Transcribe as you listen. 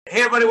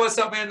Hey everybody, what's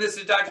up, man? This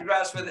is Dr.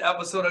 Grass with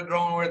episode of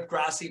Growing with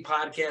Grassi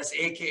podcast,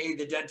 aka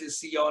the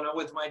Dentist CEO, and I'm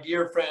with my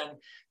dear friend,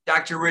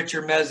 Dr.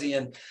 Richard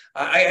Mezian.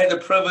 I had the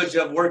privilege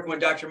of working with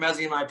Dr.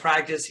 Mezian in my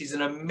practice. He's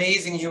an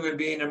amazing human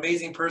being,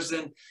 amazing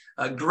person,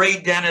 a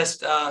great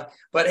dentist.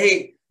 But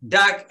hey,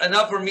 Doc,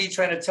 enough for me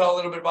trying to tell a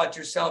little bit about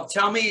yourself.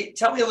 Tell me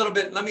a little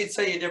bit. Let me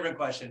tell you a different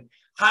question.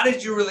 How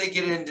did you really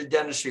get into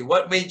dentistry?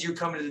 What made you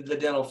come into the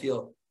dental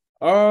field?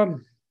 For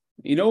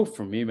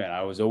me, man,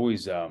 I was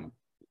always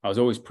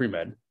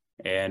pre-med,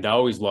 and I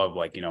always loved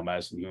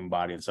medicine, human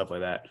body and stuff like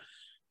that.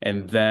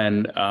 And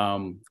then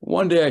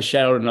one day I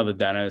shadowed another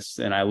dentist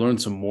and I learned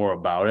some more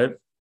about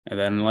it. And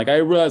then I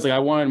realized I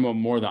wanted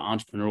more the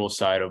entrepreneurial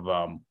side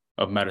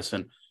of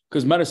medicine,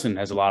 because medicine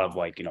has a lot of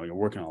you're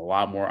working a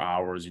lot more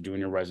hours, you're doing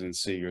your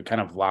residency, you're kind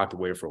of locked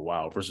away for a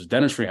while, versus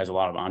dentistry has a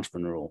lot of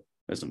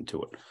entrepreneurialism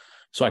to it.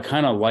 So I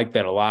kind of like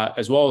that a lot,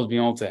 as well as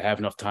being able to have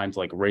enough time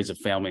to raise a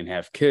family and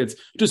have kids,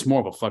 just more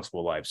of a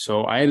flexible life.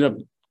 So I ended up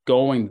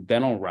going the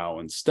dental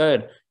route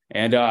instead.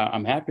 And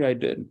I'm happy I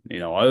did.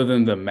 Other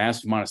than the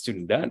massive amount of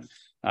student debt,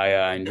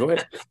 I enjoy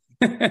it.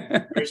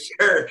 For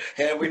sure.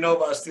 And we know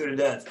about student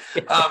debt.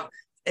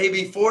 Hey,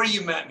 before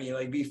you met me,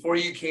 before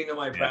you came to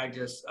my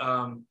practice,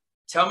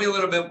 tell me a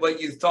little bit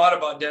what you thought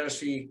about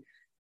dentistry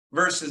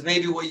versus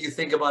maybe what you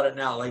think about it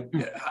now.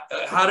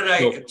 How did I?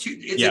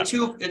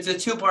 It's a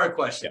two-part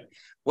question. Yeah.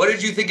 What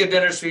did you think of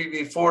dentistry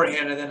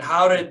beforehand, and then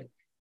how did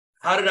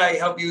I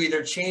help you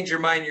either change your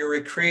mind or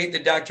recreate the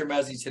Dr.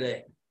 Mezzi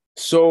today?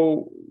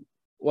 So,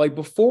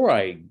 before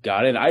I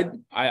got in, I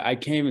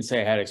can't even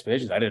say I had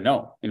expectations. I didn't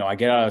know. I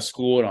get out of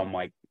school and I'm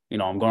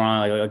I'm going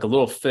on like a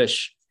little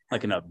fish,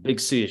 in a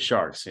big sea of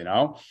sharks, and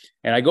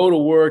I go to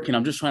work and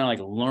I'm just trying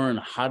to learn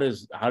how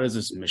does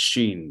this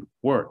machine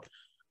work.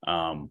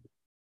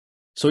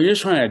 So you're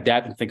just trying to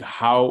adapt and think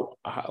how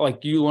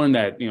you learn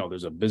that,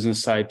 there's a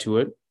business side to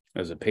it.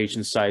 There's a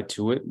patient side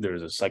to it.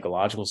 There's a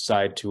psychological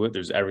side to it.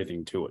 There's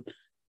everything to it.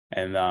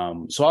 And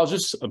so I was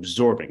just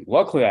absorbing.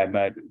 Luckily, I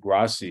met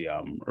Grassi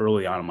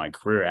early on in my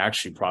career,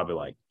 actually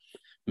probably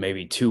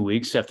maybe 2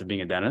 weeks after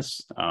being a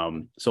dentist.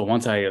 So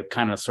once I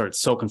kind of started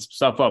soaking some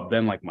stuff up,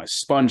 then my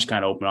sponge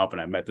kind of opened up and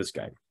I met this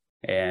guy.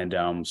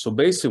 And so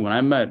basically when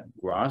I met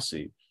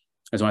Grassi,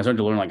 is when I started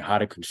to learn how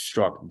to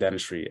construct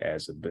dentistry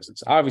as a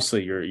business.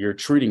 Obviously, you're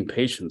treating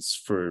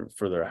patients for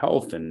their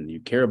health and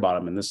you care about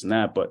them and this and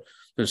that, but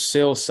there's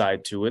sales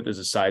side to it. There's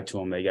a side to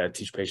them that you got to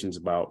teach patients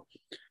about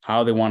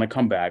how they want to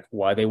come back,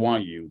 why they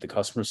want you, the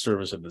customer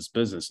service of this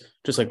business,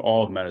 just like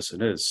all of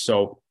medicine is.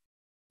 So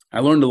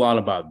I learned a lot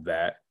about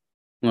that.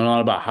 Learned a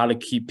lot about how to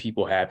keep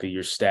people happy,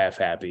 your staff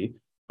happy.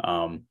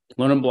 Learned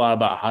a lot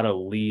about how to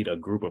lead a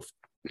group of,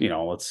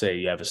 let's say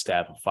you have a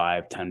staff of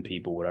 5, 10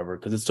 people, whatever,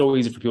 because it's so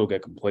easy for people to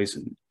get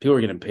complacent. People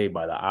are getting paid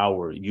by the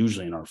hour,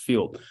 usually in our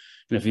field.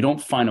 And if you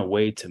don't find a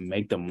way to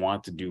make them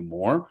want to do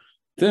more,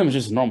 to them it's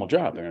just a normal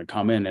job. They're going to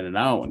come in and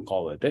out and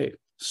call it a day.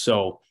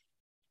 So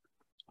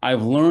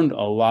I've learned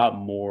a lot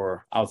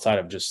more outside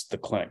of just the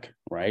clinic,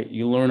 right?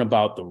 You learn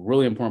about the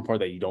really important part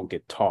that you don't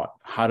get taught: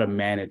 how to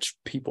manage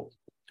people,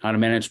 how to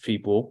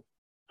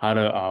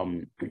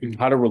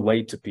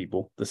relate to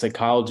people, the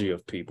psychology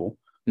of people,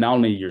 not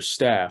only your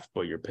staff,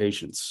 but your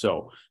patients.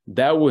 So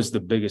that was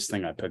the biggest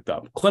thing I picked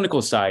up.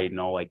 Clinical side,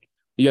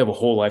 you have a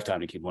whole lifetime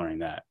to keep learning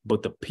that,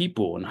 but the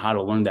people and how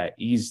to learn that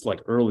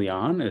early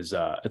on is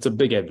it's a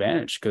big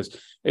advantage, because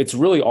it's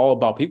really all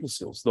about people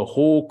skills. The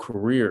whole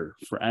career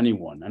for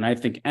anyone, and I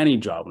think any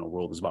job in the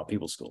world, is about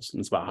people skills.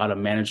 And it's about how to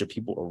manage the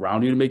people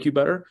around you to make you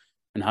better,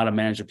 and how to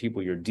manage the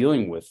people you're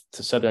dealing with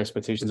to set their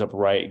expectations up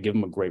right, give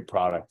them a great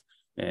product,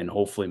 and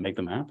hopefully make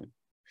them happy.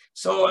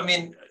 So,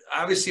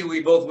 obviously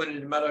we both went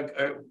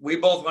into we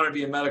both want to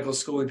be in medical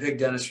school. We picked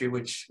dentistry,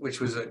 which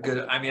was a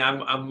good,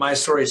 my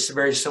story is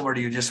very similar to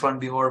you. Just want to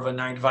be more of a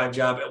 9-to-5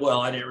 job. Well,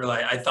 I didn't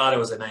realize, I thought it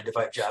was a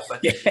 9-to-5 job,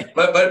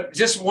 but, but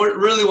just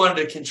really wanted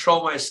to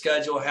control my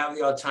schedule, have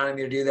the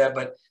autonomy to do that.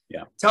 But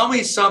tell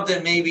me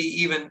something, maybe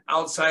even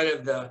outside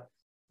of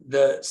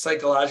the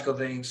psychological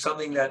thing,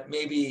 something that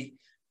maybe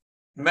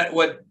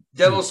what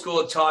dental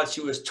school taught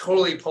you is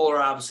totally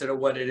polar opposite of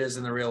what it is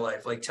in the real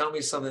life. Tell me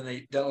something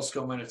that dental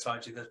school might have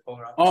taught you that's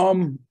polar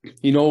opposite.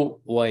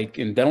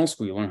 In dental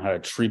school, you learn how to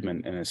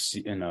treatment in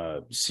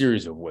a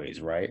series of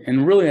ways, right?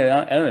 And really,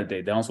 at the end of the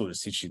day, dental school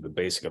just teaches you the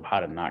basic of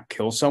how to not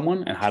kill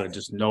someone and how to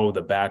just know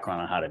the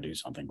background on how to do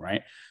something,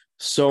 right?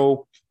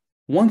 So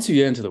once you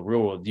get into the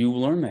real world, you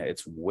learn that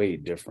it's way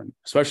different,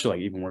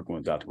 especially even working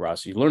with Dr.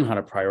 Grassi. You learn how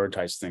to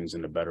prioritize things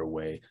in a better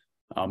way.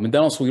 In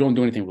dental school, you don't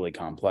do anything really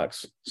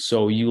complex.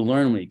 So you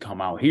learn when you come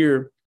out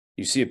here,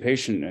 you see a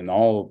patient and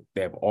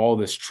they have all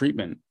this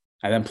treatment.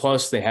 And then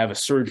plus they have a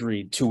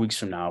surgery 2 weeks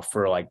from now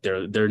for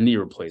their knee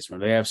replacement.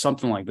 They have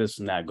something like this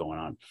and that going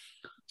on.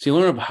 So you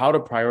learn how to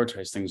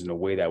prioritize things in a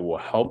way that will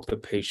help the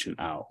patient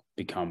out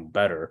become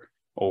better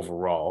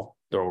overall,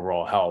 their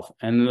overall health,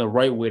 and the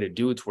right way to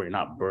do it to where you're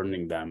not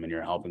burdening them and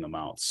you're helping them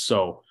out.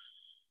 So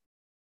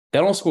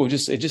dental school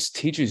just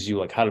teaches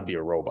you how to be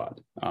a robot.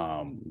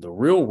 The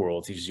real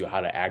world teaches you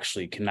how to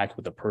actually connect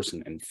with the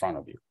person in front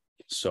of you.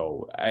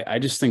 So I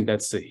just think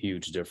that's the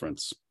huge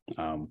difference.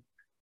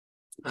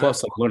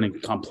 Plus, like learning the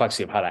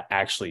complexity of how to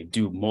actually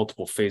do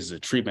multiple phases of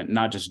treatment,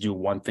 not just do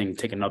one thing,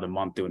 take another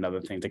month, do another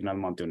thing, take another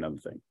month, do another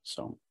thing.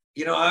 So,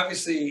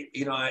 Obviously,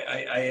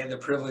 I had the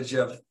privilege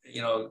of,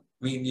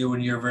 meeting you when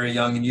you were very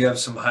young and you have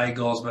some high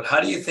goals, but how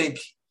do you think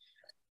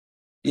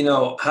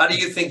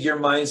your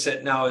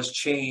mindset now has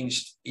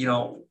changed,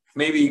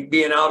 maybe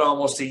being out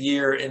almost a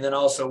year and then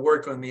also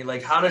working with me?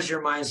 Like, how does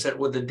your mindset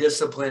with the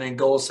discipline and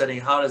goal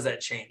setting, how does that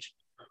change?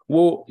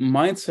 well,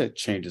 mindset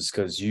changes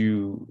because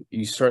you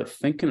start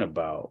thinking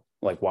about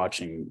like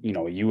watching,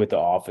 you at the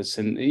office,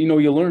 and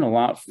you learn a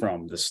lot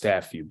from the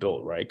staff you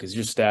built, right? Because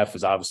your staff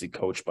is obviously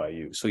coached by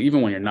you. So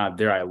even when you're not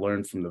there, I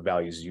learned from the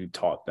values you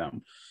taught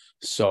them.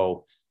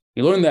 So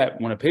you learn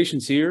that when a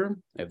patient's here,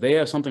 if they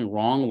have something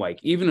wrong, like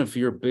even if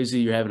you're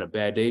busy, you're having a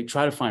bad day,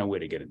 try to find a way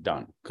to get it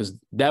done, because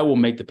that will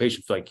make the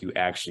patient feel like you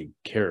actually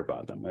care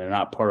about them. They're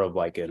not part of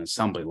like an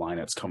assembly line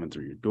that's coming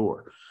through your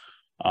door.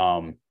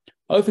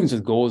 Other things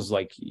with goals,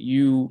 like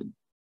you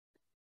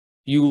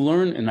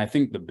learn, and I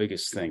think the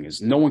biggest thing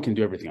is no one can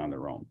do everything on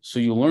their own. So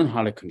you learn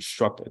how to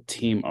construct a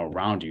team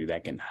around you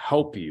that can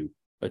help you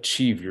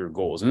achieve your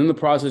goals. And in the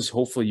process,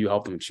 hopefully you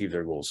help them achieve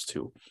their goals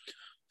too.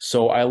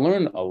 So I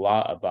learned a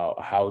lot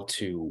about how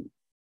to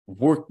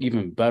work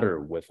even better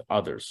with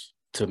others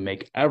to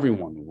make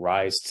everyone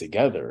rise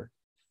together.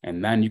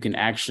 And then you can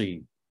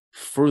actually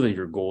further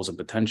your goals and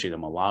potentiate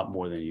them a lot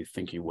more than you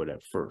think you would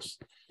at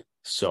first.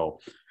 So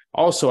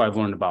also I've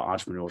learned about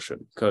entrepreneurship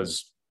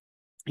because,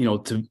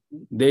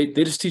 they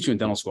just teach you in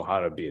dental school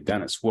how to be a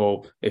dentist.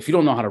 Well, if you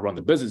don't know how to run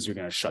the business, you're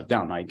going to shut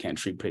down. Now you can't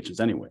treat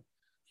patients anyway.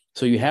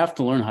 So you have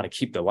to learn how to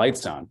keep the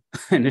lights on.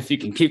 And if you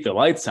can keep the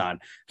lights on,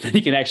 then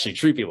you can actually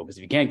treat people. Because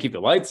if you can't keep the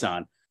lights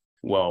on,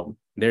 well,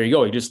 there you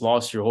go. You just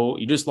lost your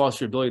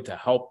ability to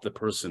help the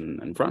person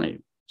in front of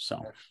you.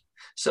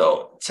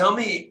 So tell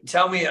me,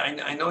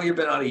 I know you've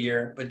been out a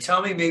year, but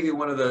tell me maybe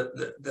one of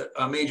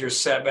a major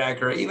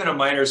setback or even a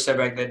minor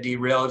setback that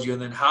derailed you.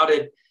 And then how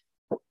did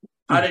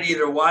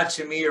either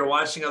watching me or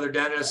watching other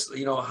dentists,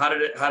 how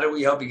did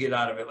we help you get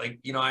out of it? Like,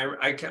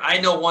 I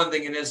know one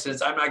thing in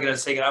instance, I'm not going to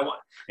say it.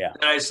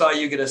 And I saw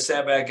you get a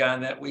setback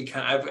on that.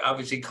 I've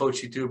obviously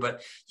coached you through,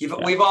 but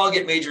we've all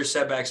get major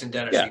setbacks in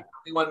dentistry.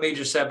 Yeah. One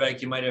major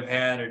setback you might have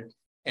had,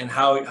 and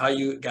how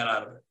you got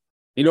out of it.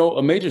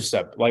 A major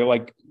step,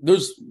 like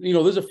there's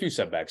a few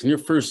setbacks in your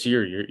first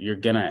year. You're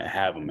gonna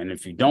have them, and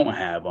if you don't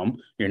have them,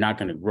 you're not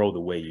gonna grow the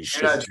way you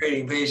should. You're not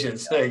treating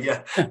patients.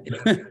 Yeah.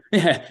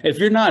 Yeah. If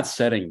you're not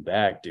setting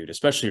back, dude,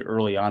 especially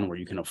early on where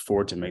you can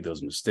afford to make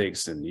those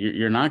mistakes, then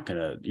you're not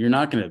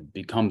gonna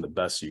become the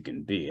best you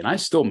can be. And I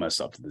still mess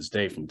up to this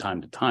day from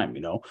time to time.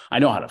 I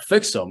know how to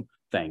fix them,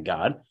 thank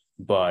God,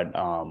 but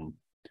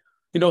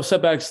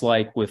setbacks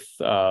like with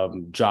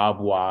job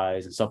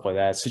wise and stuff like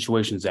that,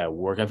 situations at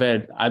work. I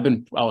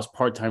was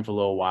part-time for a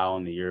little while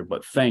in the year,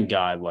 but thank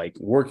God, like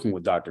working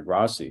with Dr.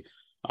 Grassi,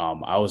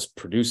 I was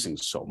producing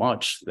so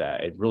much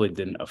that it really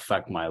didn't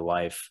affect my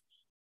life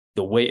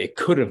the way it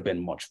could have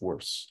been much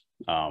worse.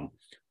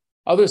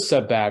 Other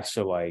setbacks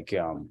are like,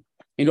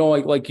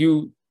 like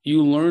you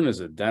learn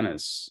as a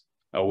dentist,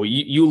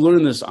 you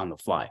learn this on the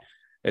fly,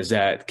 is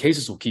that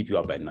cases will keep you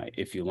up at night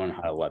if you learn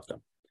how to let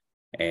them.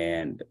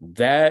 And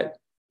that,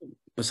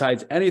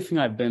 besides anything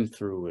I've been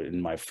through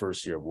in my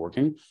first year of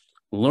working,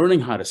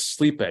 learning how to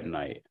sleep at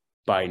night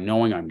by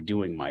knowing I'm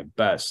doing my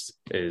best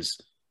is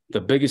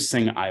the biggest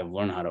thing I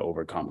learned how to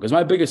overcome. Because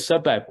my biggest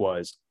setback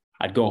was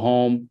I'd go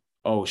home,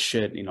 oh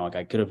shit, like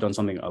I could have done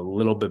something a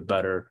little bit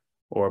better,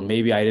 or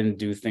maybe I didn't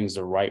do things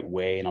the right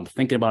way, and I'm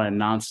thinking about it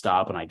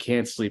nonstop and I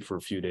can't sleep for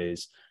a few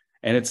days.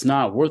 And it's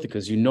not worth it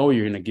because you're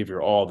going to give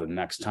your all the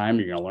next time.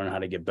 You're going to learn how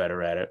to get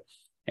better at it.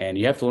 And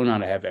you have to learn how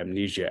to have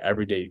amnesia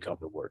every day you come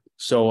to work.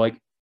 So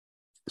like,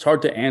 it's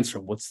hard to answer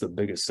what's the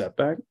biggest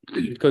setback,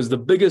 because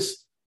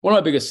one of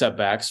my biggest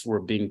setbacks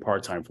were being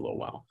part-time for a little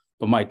while.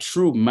 But my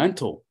true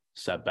mental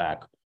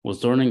setback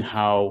was learning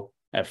how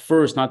at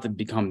first not to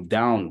become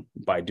down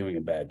by doing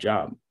a bad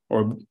job,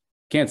 or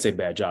can't say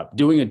bad job,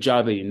 doing a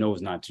job that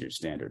is not to your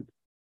standard.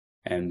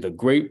 And the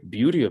great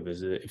beauty of it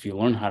is that if you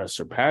learn how to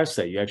surpass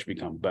that, you actually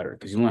become better,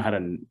 because you learn how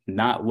to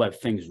not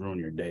let things ruin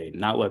your day,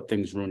 not let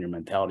things ruin your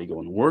mentality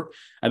going to work.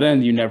 And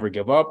then you never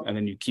give up. And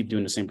then you keep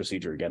doing the same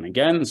procedure again and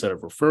again instead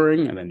of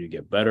referring, and then you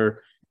get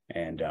better.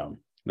 And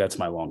that's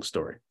my long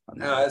story.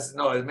 No,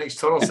 it makes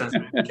total sense,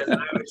 man, because I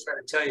always try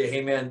to tell you,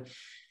 hey, man,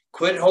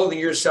 quit holding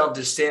yourself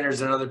to standards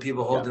that other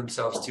people hold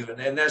themselves to.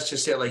 And that's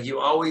just it. Like, you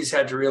always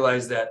had to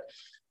realize that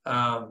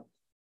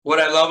what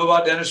I love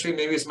about dentistry,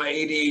 maybe it's my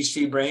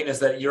ADHD brain, is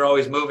that you're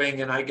always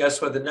moving. And I guess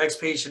with the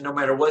next patient, no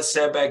matter what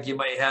setback you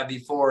might have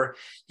before,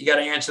 you got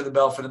to answer the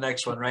bell for the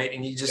next one, right?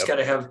 And you just got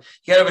to have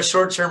a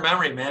short-term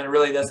memory, man.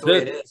 Really, that's the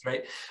way it is,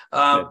 right?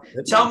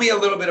 Tell me a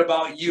little bit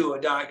about you,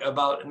 Doc,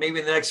 about maybe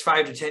in the next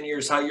 5 to 10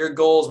 years, how your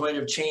goals might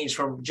have changed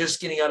from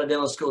just getting out of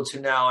dental school to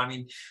now. I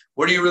mean,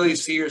 where do you really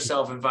see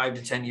yourself in 5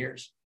 to 10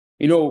 years?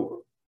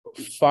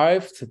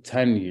 5 to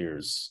 10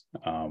 years,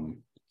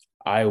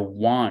 I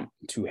want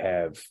to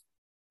have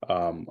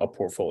a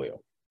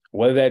portfolio,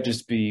 whether that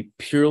just be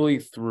purely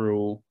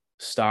through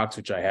stocks,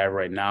 which I have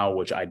right now,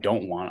 which I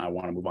don't want. I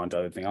want to move on to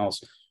everything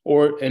else.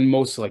 Or in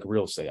most like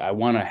real estate, I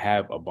want to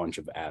have a bunch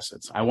of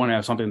assets. I want to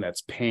have something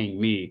that's paying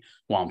me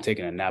while I'm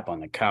taking a nap on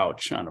the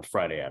couch on a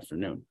Friday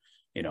afternoon,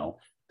 you know?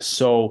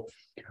 So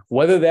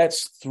whether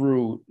that's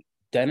through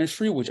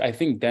dentistry, which I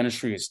think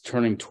dentistry is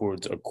turning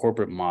towards a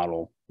corporate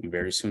model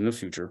very soon in the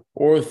future,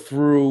 or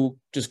through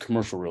just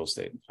commercial real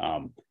estate.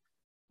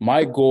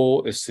 My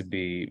goal is to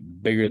be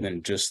bigger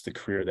than just the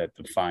career that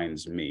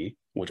defines me,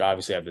 which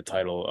obviously I have the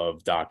title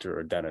of doctor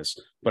or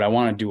dentist, but I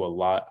want to do a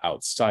lot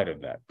outside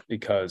of that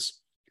because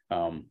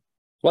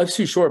life's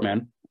too short,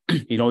 man.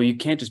 You know, you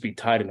can't just be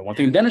tied into one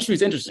thing. Dentistry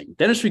is interesting.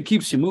 Dentistry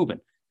keeps you moving.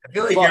 I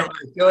feel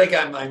like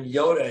I'm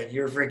Yoda and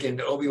you're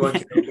freaking Obi-Wan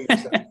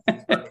Kenobi.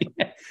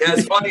 Yeah,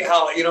 it's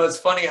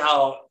funny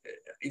how,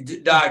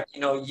 Doc, you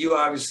know, you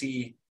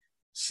obviously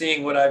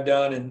seeing what I've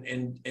done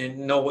and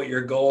know what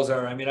your goals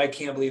are. I mean, I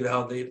can't believe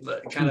how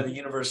the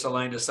universe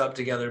aligned us up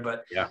together.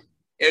 But yeah,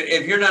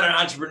 if you're not an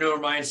entrepreneur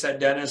mindset,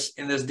 Dennis,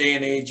 in this day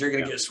and age, you're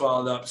going to get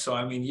swallowed up. So,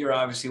 I mean, you're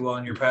obviously well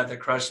on your path to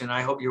crushing.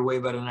 I hope you're way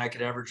better than I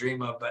could ever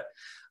dream of. But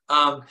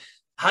how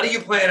do you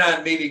plan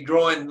on maybe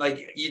growing?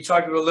 Like you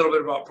talked a little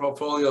bit about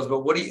portfolios, but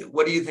what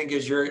do you think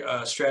is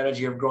your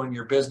strategy of growing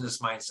your business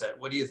mindset?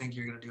 What do you think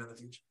you're going to do in the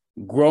future?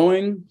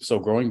 Growing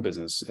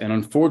business. And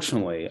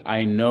unfortunately,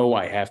 I know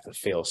I have to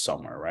fail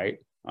somewhere, right?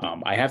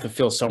 I have to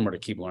fail somewhere to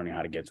keep learning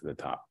how to get to the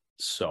top.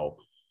 So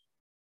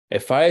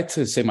if I had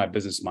to say my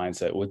business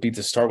mindset would be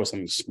to start with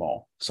something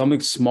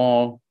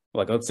small,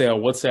 like let's say I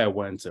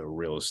went into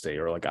real estate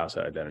or like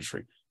outside of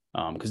dentistry,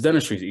 because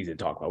dentistry is easy to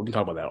talk about. We can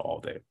talk about that all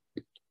day.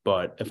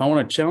 But if I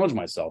want to challenge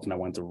myself and I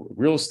went to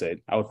real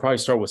estate, I would probably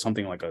start with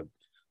something like a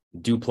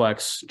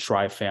duplex,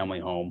 tri-family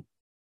home.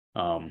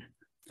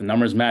 The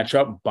numbers match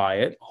up, buy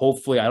it.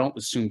 Hopefully, I don't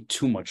assume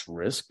too much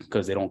risk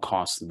because they don't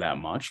cost that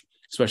much,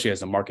 especially as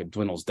the market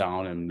dwindles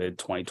down in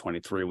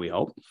mid-2023, we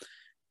hope.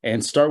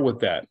 And start with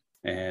that.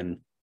 And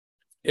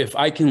if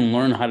I can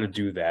learn how to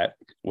do that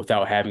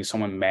without having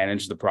someone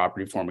manage the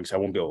property for me, because I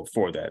won't be able to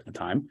afford that at the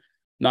time,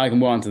 now I can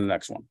move on to the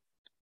next one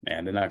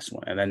and the next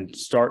one, and then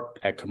start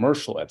at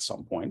commercial at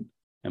some point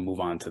and move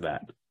on to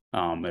that.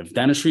 If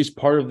dentistry is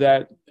part of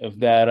that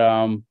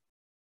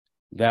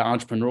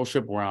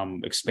entrepreneurship where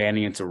I'm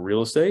expanding into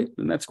real estate,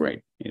 then that's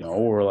great, you know,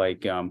 or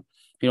like,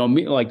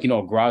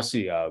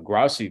 Grassi,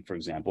 for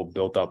example,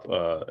 built up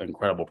an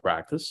incredible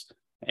practice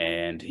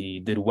and he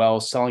did well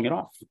selling it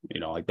off,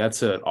 you know, like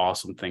that's an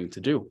awesome thing to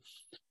do.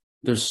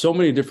 There's so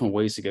many different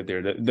ways to get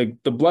there.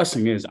 The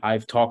blessing is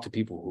I've talked to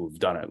people who've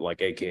done it,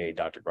 like AKA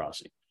Dr.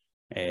 Grassi,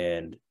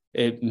 and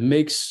it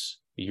makes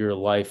your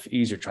life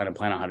easier trying to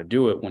plan out how to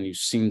do it when you've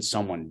seen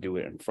someone do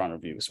it in front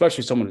of you,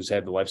 especially someone who's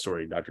had the life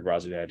story Dr.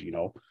 Grassi had, you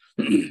know,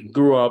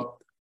 grew up,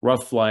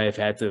 rough life,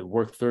 had to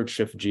work third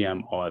shift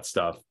GM, all that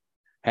stuff,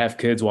 have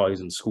kids while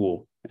he's in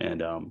school.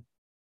 And,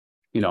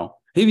 you know,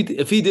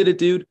 if he did it,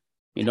 dude,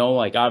 you know,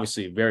 like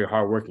obviously a very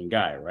hardworking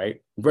guy,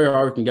 right? Very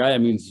hardworking guy.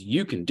 That means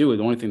you can do it.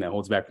 The only thing that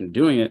holds back from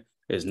doing it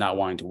is not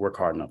wanting to work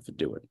hard enough to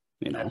do it,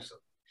 you know? Absolutely.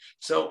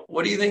 So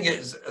what do you think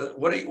is,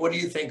 what do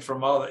you think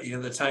from all the, you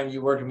know, the time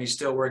you work with me,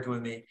 still working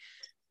with me,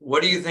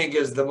 what do you think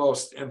is the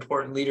most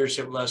important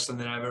leadership lesson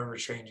that I've ever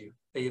trained you,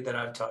 that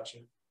I've taught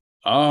you?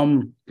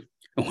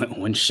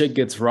 When shit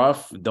gets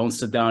rough, don't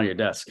sit down at your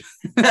desk.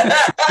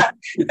 That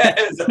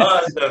is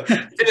awesome.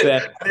 I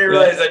didn't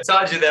realize I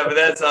taught you that, but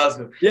that's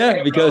awesome.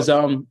 Yeah, because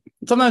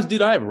sometimes,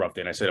 dude, I have a rough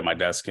day and I sit at my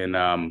desk and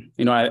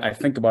you know, I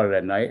think about it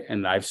at night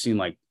and I've seen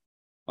like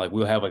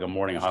we'll have like a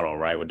morning huddle,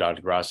 right, with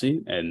Dr.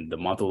 Grassi, and the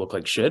month will look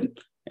like shit.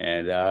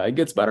 And it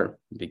gets better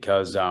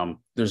because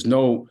there's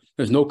no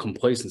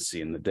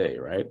complacency in the day,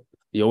 right?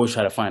 You always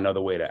try to find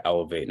another way to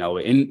elevate.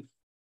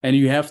 And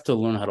you have to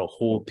learn how to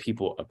hold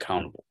people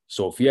accountable.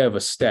 So if you have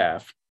a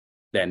staff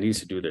that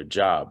needs to do their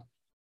job,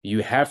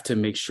 you have to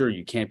make sure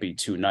you can't be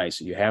too nice.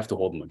 You have to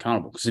hold them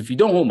accountable. Because if you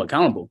don't hold them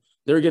accountable,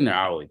 they're getting their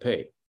hourly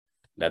pay.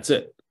 That's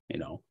it, you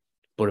know.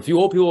 But if you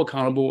hold people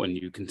accountable and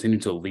you continue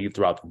to lead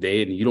throughout the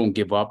day and you don't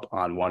give up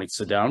on wanting to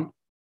sit down,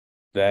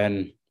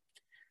 then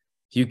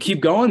you keep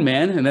going,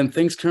 man. And then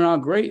things turn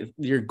out great.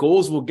 Your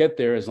goals will get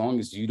there as long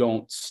as you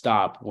don't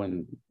stop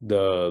when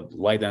the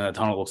light in the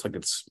tunnel looks like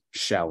it's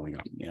shallowing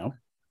up, you know?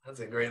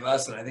 That's a great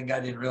lesson. I think I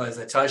didn't realize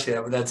I taught you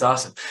that, but that's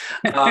awesome.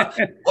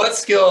 What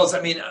skills,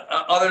 I mean,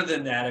 other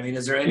than that, I mean,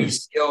 is there any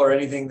skill or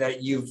anything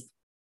that you've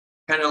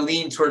kind of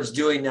leaned towards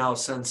doing now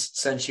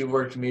since you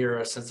worked with me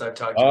or since I've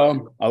talked to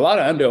you? A lot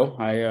of endo.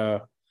 I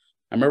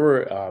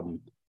remember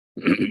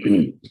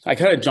I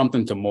kind of jumped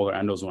into molar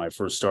endos when I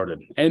first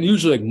started. And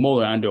usually like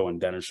molar endo and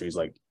dentistry is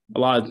like a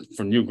lot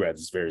for new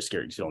grads, it's very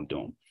scary because you don't do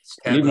them.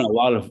 And even a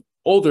lot of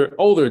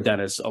older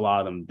dentists, a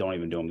lot of them don't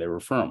even do them. They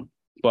refer them.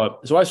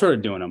 But so I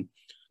started doing them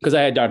because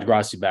I had Dr.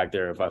 Grassi back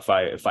there.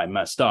 If I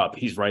messed up,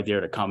 he's right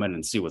there to come in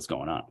and see what's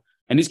going on.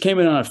 And he's came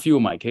in on a few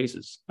of my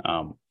cases.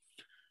 And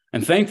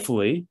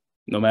thankfully,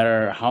 No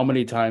matter how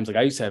many times, like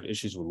I used to have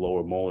issues with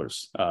lower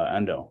molars,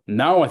 endo.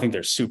 Now I think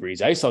they're super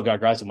easy. I used to tell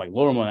guys, I'm like,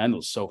 lower molar endo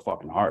is so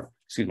fucking hard.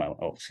 Excuse my,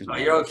 excuse Oh,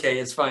 me. you're okay.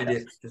 It's fine,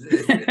 dude.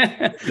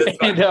 It's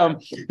fine.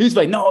 And he's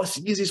like, no, it's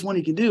the easiest one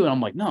you can do. And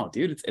I'm like, no,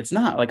 dude, it's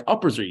not. Like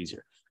uppers are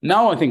easier.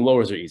 Now I think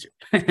lowers are easier.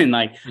 And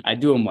like I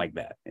do them like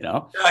that, you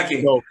know?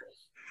 Okay.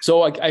 So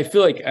like I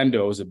feel like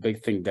endo is a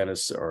big thing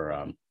dentists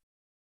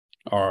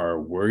are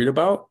worried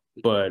about.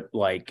 But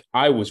like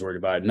I was worried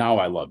about it. Now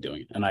I love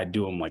doing it. And I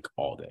do them like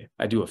all day.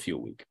 I do a few a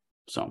week.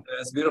 So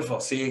that's beautiful.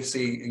 See,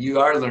 you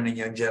are learning,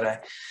 young Jedi.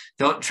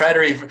 Don't try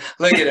to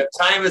look at it.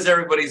 Time is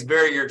everybody's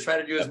barrier.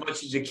 Try to do as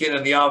much as you can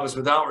in the office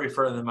without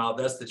referring them out.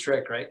 That's the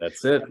trick, right?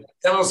 That's it.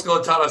 Dental school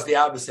taught us the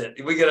opposite.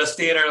 We got to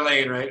stay in our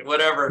lane, right?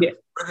 Whatever. Yeah.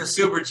 We're the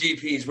super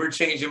GPs. We're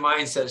changing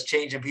mindsets,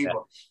 changing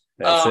people.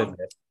 That's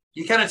it.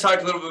 You kind of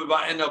talked a little bit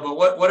about endo, but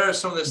what are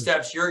some of the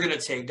steps you're going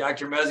to take,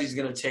 Dr. Mezzi's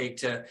going to take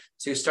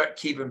to start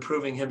keep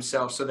improving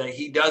himself so that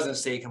he doesn't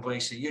stay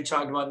complacent? You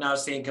talked about not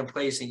staying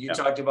complacent. You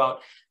talked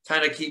about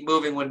kind of keep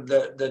moving when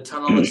the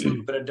tunnel is a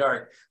little bit of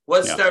dark.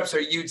 What steps are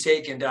you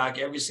taking, Doc,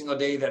 every single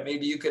day that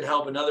maybe you could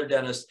help another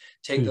dentist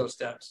take those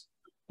steps?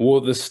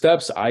 Well, the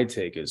steps I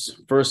take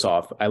is, first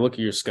off, I look at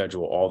your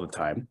schedule all the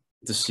time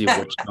to see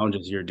what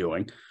challenges you're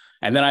doing.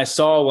 And then I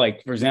saw,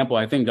 like, for example,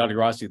 I think Dr.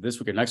 Grassi this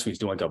week or next week is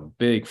doing like a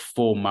big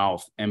full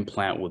mouth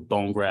implant with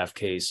bone graft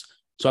case.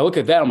 So I look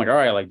at that. I'm like, all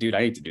right, like, dude,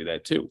 I need to do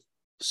that too.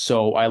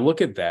 So I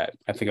look at that.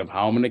 I think of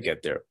how I'm going to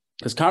get there,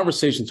 because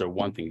conversations are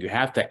one thing. You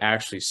have to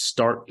actually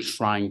start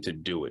trying to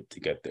do it to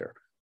get there.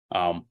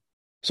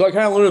 So I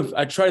kind of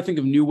I try to think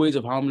of new ways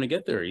of how I'm going to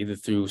get there, either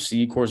through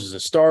CE courses to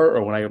start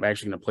or when I'm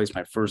actually going to place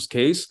my first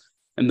case.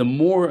 And the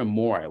more and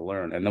more I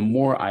learn and the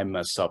more I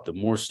mess up, the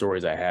more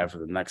stories I have for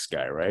the next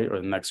guy, right? Or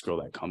the next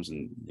girl that comes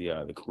in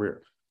the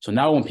career. So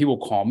now when people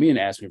call me and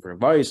ask me for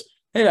advice,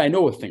 hey, I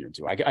know a thing or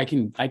two. I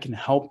can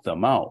help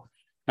them out.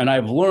 And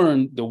I've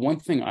learned, the one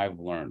thing I've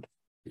learned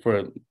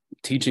for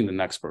teaching the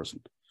next person,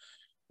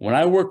 when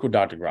I work with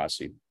Dr.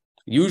 Grassi,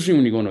 usually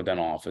when you go into a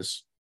dental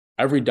office,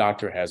 every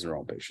doctor has their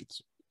own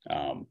patients.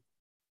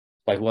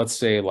 Like let's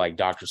say like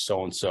Dr.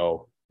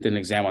 So-and-so did an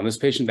exam on this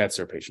patient, that's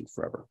their patient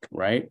forever,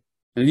 right?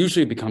 And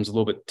usually it becomes a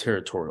little bit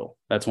territorial.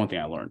 That's one thing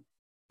I learned.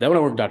 Then when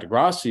I worked with Dr.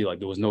 Grassi, like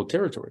there was no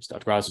territories.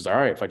 Dr. Grassi was, all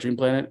right, if I dream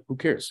plan it, who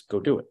cares? Go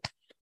do it.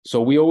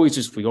 So we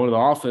always we go to the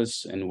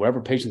office and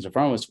wherever patients are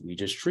from us, we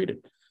just treat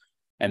it.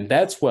 And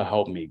that's what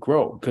helped me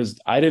grow, because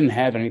I didn't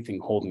have anything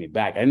holding me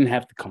back. I didn't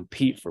have to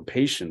compete for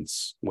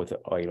patients with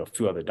a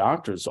few other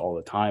doctors all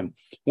the time,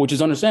 which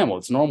is understandable.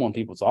 It's normal in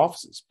people's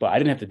offices, but I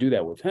didn't have to do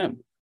that with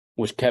him,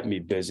 which kept me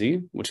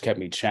busy, which kept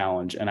me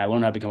challenged. And I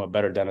learned how to become a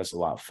better dentist a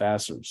lot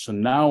faster. So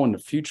now in the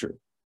future,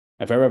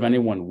 if I ever have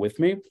anyone with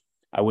me,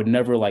 I would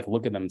never like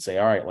look at them and say,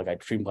 all right, like I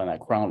treatment plan that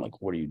crown,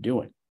 like, what are you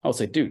doing? I'll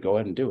say, dude, go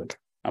ahead and do it.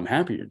 I'm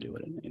happy you're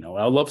doing it. You know,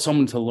 I love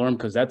someone to learn,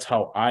 because that's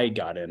how I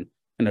got in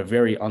a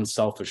very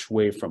unselfish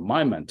way from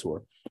my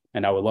mentor.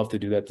 And I would love to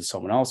do that to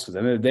someone else, because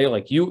at the end of the day,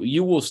 like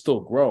you will still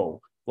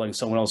grow letting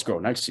someone else grow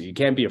next to you. You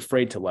can't be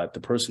afraid to let the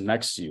person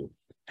next to you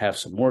have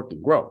some work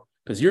and grow,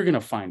 because you're going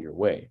to find your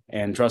way.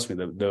 And trust me,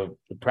 the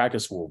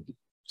practice will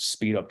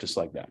speed up just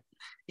like that.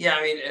 Yeah,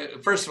 I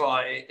mean, first of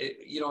all,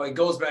 it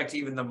goes back to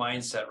even the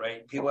mindset,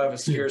 right? People have a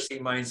scarcity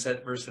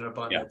mindset versus an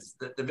abundance.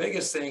 Yeah. The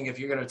biggest thing, if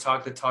you're going to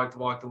talk the talk, to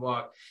walk the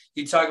walk,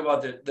 you talk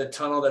about the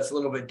tunnel that's a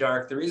little bit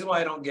dark. The reason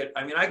why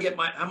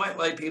I might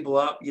light people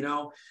up,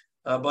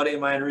 a buddy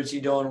of mine, Richie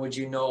Dolan, which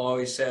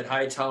always said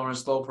high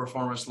tolerance, low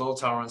performance, low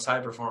tolerance, high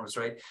performance,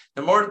 right?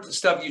 The more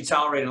stuff you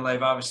tolerate in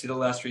life, obviously the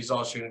less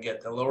results you're going to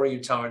get. The lower you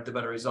tolerate, the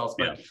better results.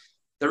 But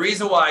the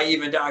reason why,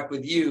 even Doc,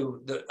 with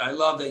you, I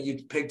love that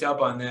you picked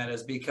up on that,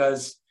 is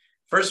because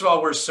first of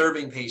all, we're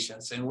serving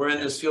patients and we're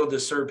in this field to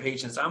serve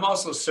patients. I'm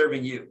also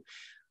serving you.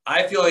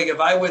 I feel like if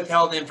I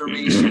withheld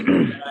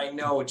information that I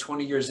know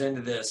 20 years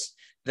into this,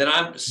 then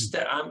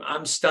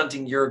I'm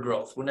stunting your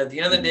growth. When at the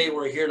end of the day,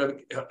 we're here to,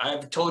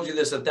 I've told you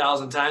this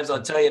 1,000 times,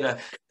 I'll tell you it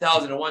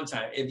 1,001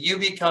 time. If you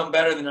become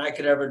better than I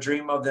could ever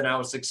dream of, then I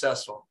was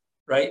successful,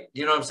 right?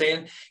 You know what I'm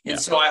saying? And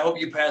so I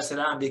hope you pass it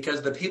on,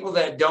 because the people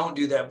that don't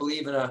do that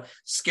believe in a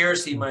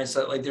scarcity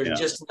mindset, like there's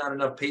just not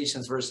enough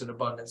patience versus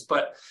abundance.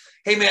 But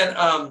hey,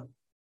 man,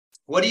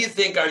 what do you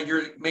think are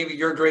maybe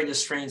your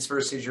greatest strengths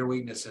versus your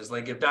weaknesses?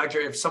 Like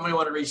if somebody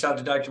want to reach out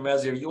to Dr.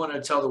 Mezzi, or you want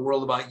to tell the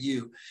world about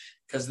you,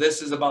 because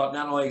this is about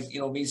not only,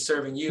 me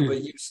serving you,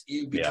 but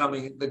you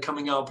becoming the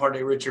coming out party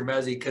of Richard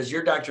Mezzi, because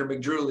you're Dr.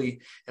 McDrewley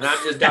and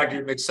I'm just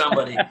Dr.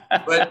 McSomebody,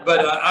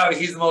 but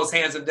he's the most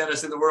handsome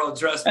dentist in the world.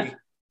 Trust me.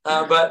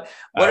 But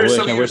what are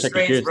some of your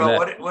strengths, bro?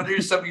 What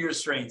are some of your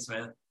strengths,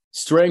 man?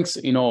 Strengths,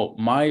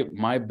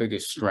 my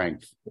biggest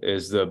strength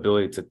is the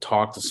ability to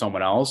talk to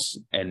someone else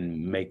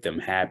and make them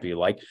happy.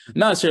 Like,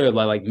 not necessarily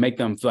like make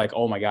them feel like,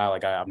 oh my God,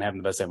 like I'm having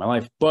the best day of my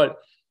life. But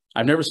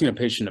I've never seen a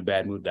patient in a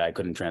bad mood that I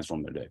couldn't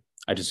transform their day.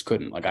 I just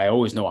couldn't. Like, I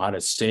always know how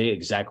to say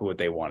exactly what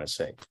they want to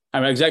say.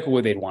 I mean, exactly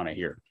what they'd want to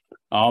hear.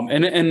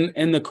 And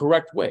in the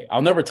correct way.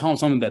 I'll never tell them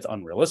something that's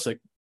unrealistic.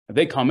 If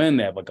they come in,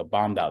 they have like a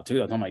bombed out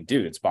tooth, I'm like,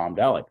 dude, it's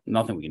bombed out. Like,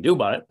 nothing we can do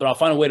about it. But I'll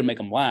find a way to make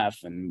them laugh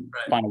and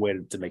find a way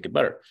to make it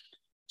better.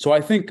 So I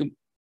think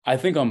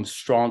I'm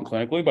strong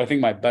clinically, but I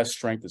think my best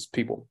strength is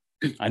people.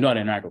 I know how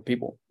to interact with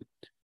people.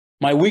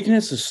 My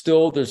weakness is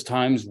still there's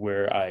times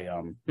where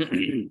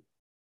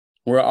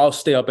where I'll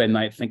stay up at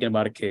night thinking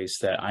about a case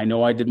that I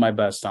know I did my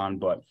best on,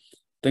 but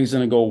things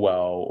didn't go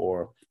well,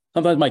 or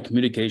sometimes my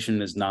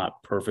communication is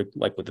not perfect,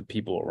 like with the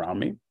people around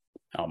me.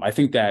 I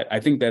think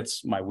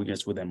that's my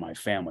weakness within my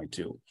family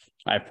too.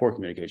 I have poor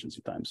communication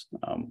sometimes.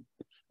 I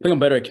think I'm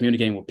better at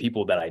communicating with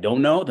people that I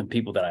don't know than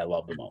people that I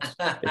love the most.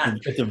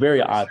 It's a very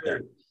odd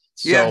thing.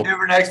 You have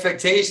different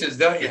expectations,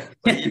 don't you?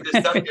 Like you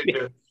just don't get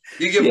to.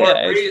 You get more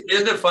grace.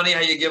 Isn't it funny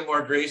how you get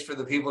more grace for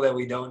the people that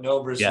we don't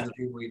know versus the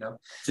people we know?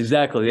 It's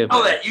exactly it.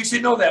 Know that. You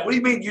should know that. What do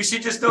you mean? You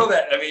should just know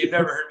that. I mean, you've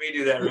never heard me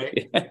do that,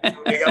 right?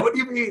 What do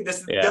you mean? This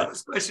is the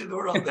dumbest question in the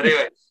world. But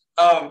anyway,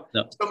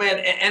 so man,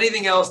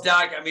 anything else,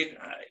 Doc? I mean,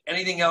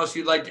 anything else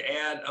you'd like to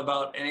add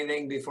about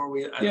anything before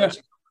we?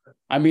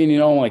 I mean,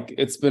 like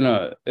it's been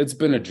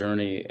a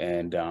journey,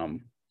 and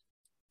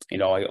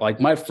like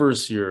my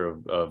first year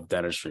of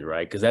dentistry,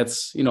 right? Because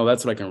that's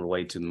what I can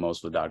relate to the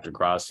most with Dr.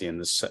 Grassi in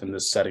this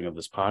setting of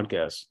this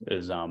podcast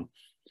is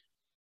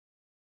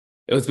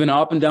it's been an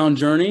up and down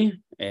journey,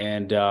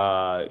 and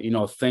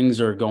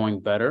things are going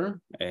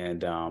better,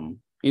 and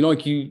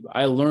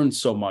I learned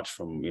so much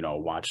from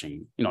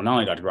watching not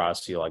only Dr.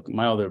 Grassi, like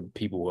my other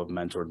people who have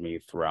mentored me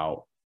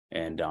throughout,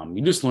 and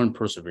you just learn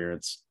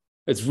perseverance.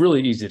 It's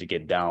really easy to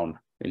get down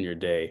in your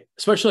day,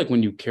 especially like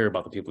when you care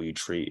about the people you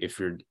treat. If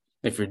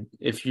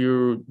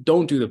you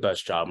don't do the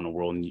best job in the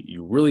world and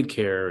you really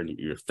care and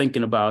you're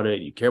thinking about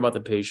it, you care about the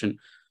patient,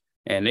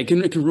 and it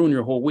can ruin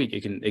your whole week.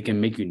 It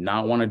can make you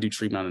not want to do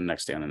treatment on the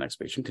next day on the next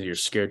patient because you're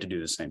scared to do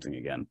the same thing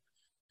again.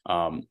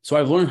 So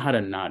I've learned how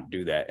to not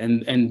do that,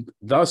 and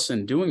thus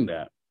in doing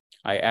that,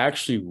 I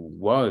actually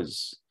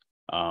was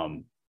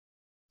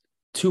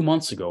 2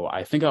 months ago,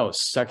 I think I was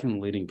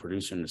second leading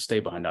producer in the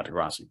state behind Dr.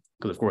 Grassi,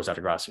 because of course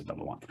Dr. Grassi is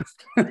number one.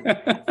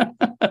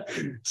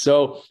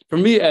 So for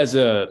me, as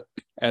a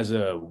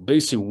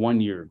basically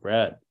 1 year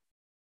grad,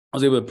 I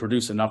was able to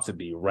produce enough to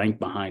be ranked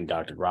behind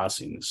Dr.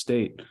 Grassi in the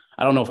state.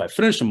 I don't know if I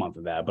finished a month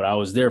of that, but I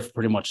was there for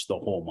pretty much the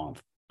whole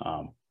month.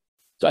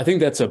 So I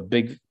think that's a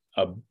big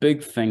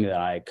thing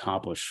that I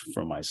accomplished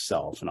for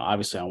myself. And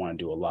obviously I want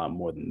to do a lot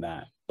more than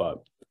that,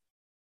 but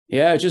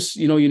yeah, just,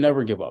 you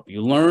never give up.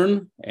 You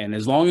learn. And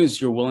as long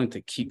as you're willing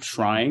to keep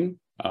trying,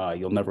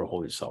 you'll never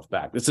hold yourself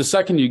back. It's the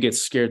second you get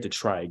scared to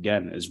try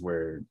again is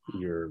where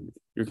you're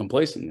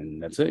complacent,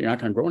 and that's it. You're not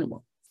going to grow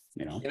anymore.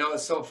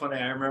 It's so funny.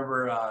 I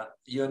remember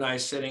you and I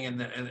sitting in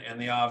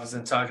the office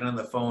and talking on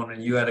the phone,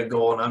 and you had a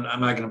goal, and I'm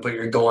not going to put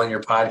your goal on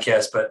your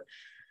podcast, but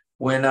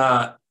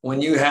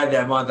when you had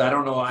that month, I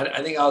don't know,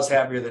 I think I was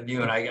happier than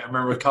you. And I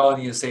remember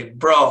calling you and saying,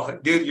 bro,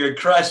 dude, you're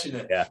crushing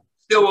it. Yeah.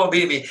 Still won't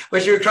beat me,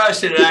 but you're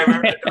crushing it. I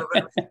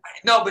remember.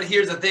 But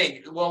here's the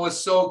thing. What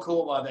was so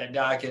cool about that,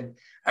 Doc, and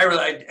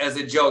as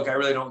a joke, I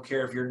really don't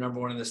care if you're number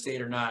one in the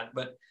state or not,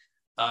 but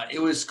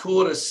it was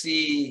cool to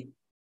see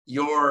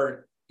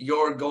your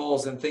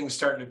goals and things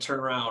starting to turn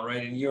around,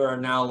 right? And you are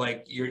now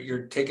like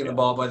you're taking the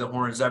ball by the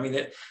horns. I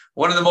mean,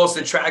 one of the most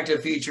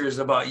attractive features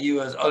about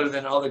you, is other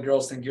than all the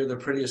girls think you're the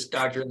prettiest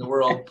doctor in the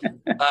world,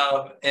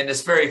 and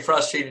it's very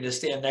frustrating to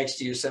stand next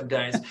to you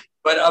sometimes.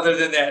 But other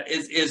than that,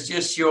 is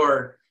just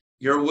your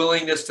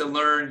willingness to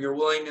learn, your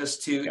willingness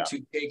to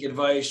take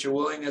advice, your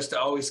willingness to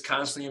always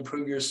constantly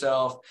improve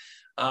yourself,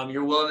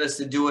 your willingness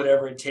to do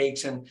whatever it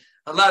takes. And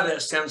a lot of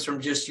that stems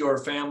from just your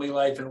family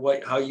life and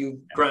how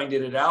you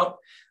grinded it out.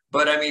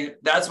 But I mean,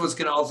 that's what's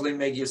going to ultimately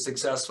make you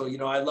successful.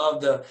 I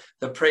love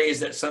the praise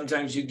that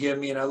sometimes you give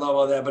me, and I love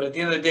all that. But at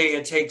the end of the day,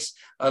 it takes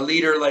a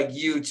leader like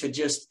you to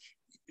just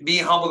be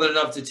humble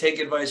enough to take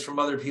advice from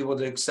other people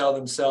to excel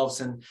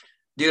themselves. And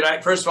dude,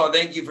 first of all,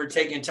 thank you for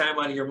taking time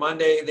out of your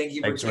Monday.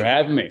 Thanks for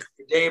having me.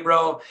 Day,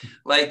 bro.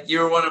 Like,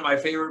 you're one of my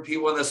favorite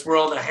people in this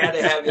world. I had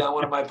to have you on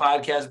one of my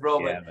podcasts, bro.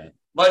 Yeah, but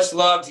much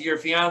love to your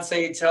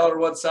fiance. Tell her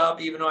what's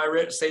up. Even though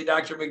I say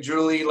Dr.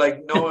 McDrewley,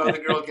 like no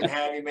other girl can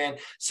have you, man.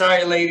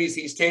 Sorry, ladies,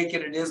 he's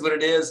taken. It is what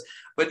it is.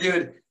 But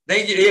dude,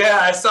 thank you. Yeah,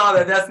 I saw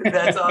that.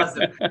 That's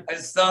awesome. I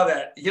saw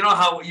that. You know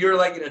how you're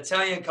like an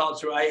Italian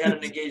culture. I had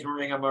an engagement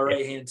ring on my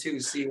right hand too.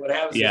 See what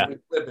happens is we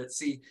flip it.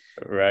 See,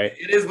 right.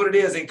 It is what it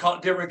is. In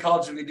different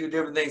cultures, we do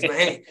different things. But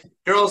hey,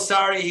 girl,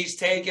 sorry, he's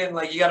taken.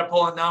 Like, you got to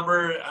pull a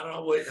number. I don't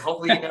know what.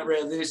 Hopefully, you never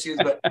have issues.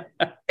 But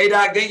hey,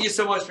 Doc, thank you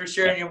so much for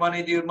sharing your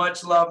money, dude.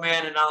 Much love,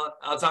 man. And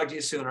I'll talk to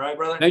you soon. All right,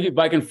 brother. Thank you. If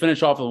I can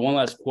finish off with one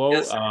last quote.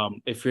 Yes,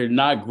 if you're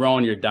not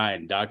growing, you're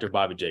dying. Dr.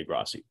 Bobby J.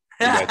 Grassi.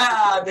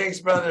 Thanks,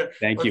 brother.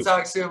 Thank you. We'll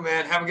talk soon,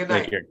 man. Have a good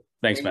night.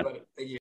 Thanks, man. Thank you.